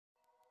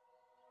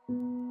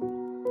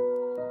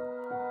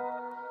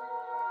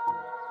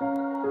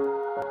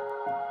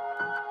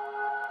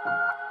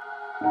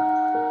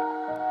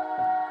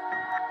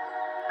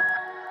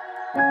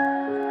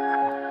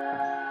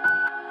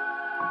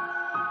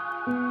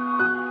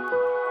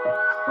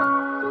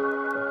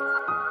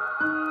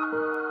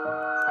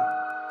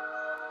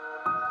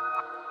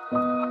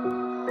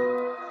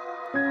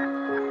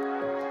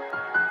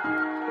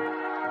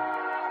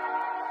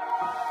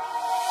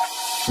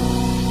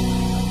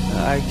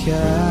I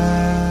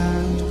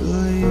can't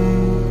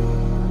believe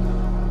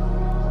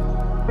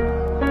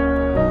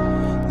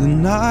the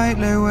night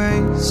lay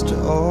waste to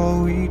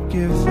all we'd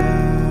given.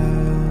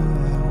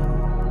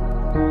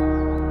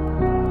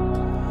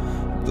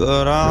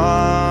 But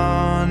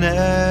honestly,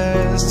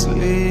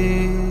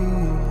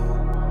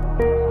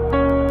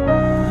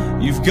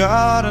 you've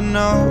gotta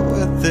know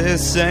that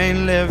this ain't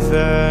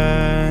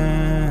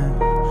living.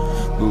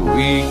 But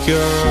we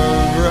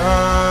could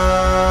run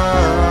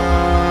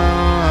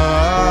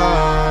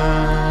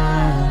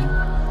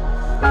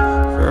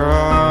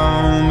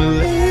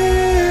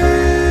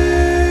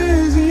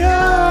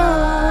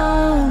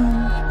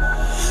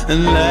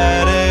and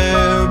let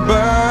it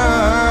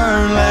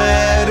burn,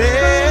 let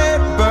it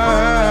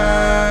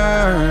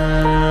burn.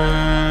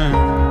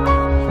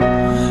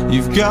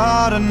 You've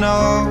gotta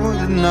know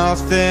that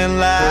nothing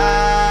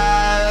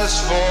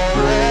lasts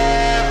forever.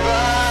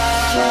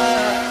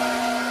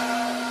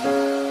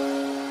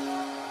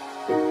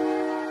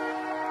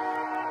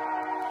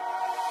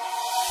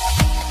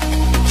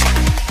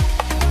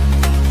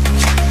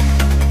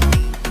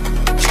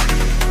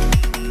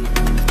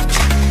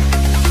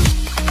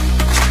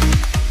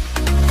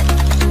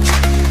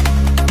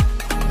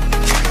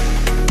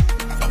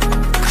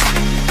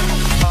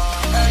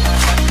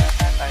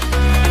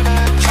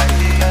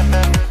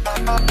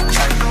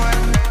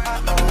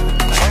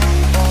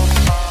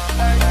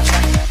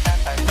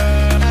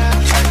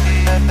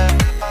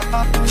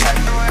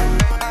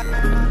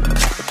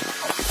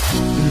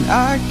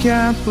 I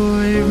can't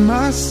believe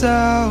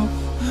myself.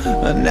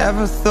 I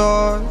never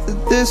thought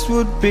that this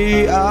would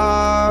be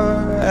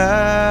our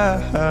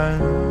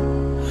end,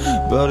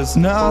 but it's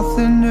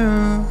nothing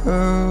new.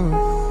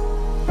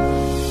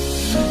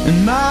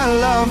 And my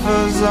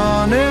lover's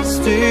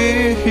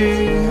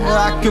honesty,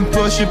 I can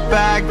push it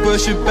back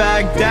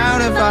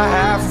down if I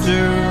have to,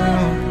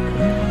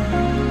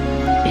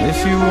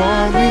 if you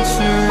want me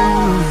to.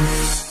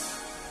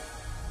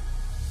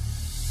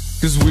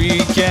 'Cause we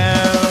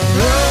can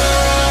run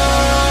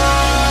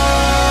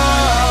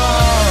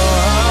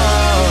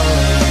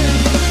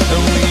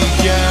and we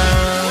can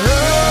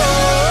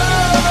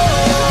run.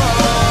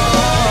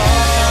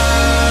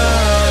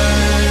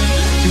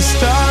 The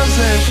stars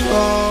they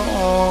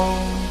fall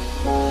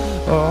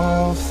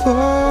all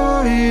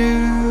for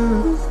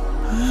you.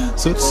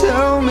 So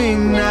tell me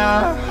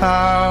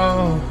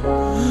now,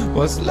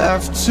 what's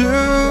left to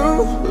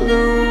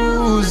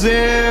lose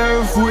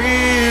if we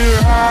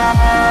run?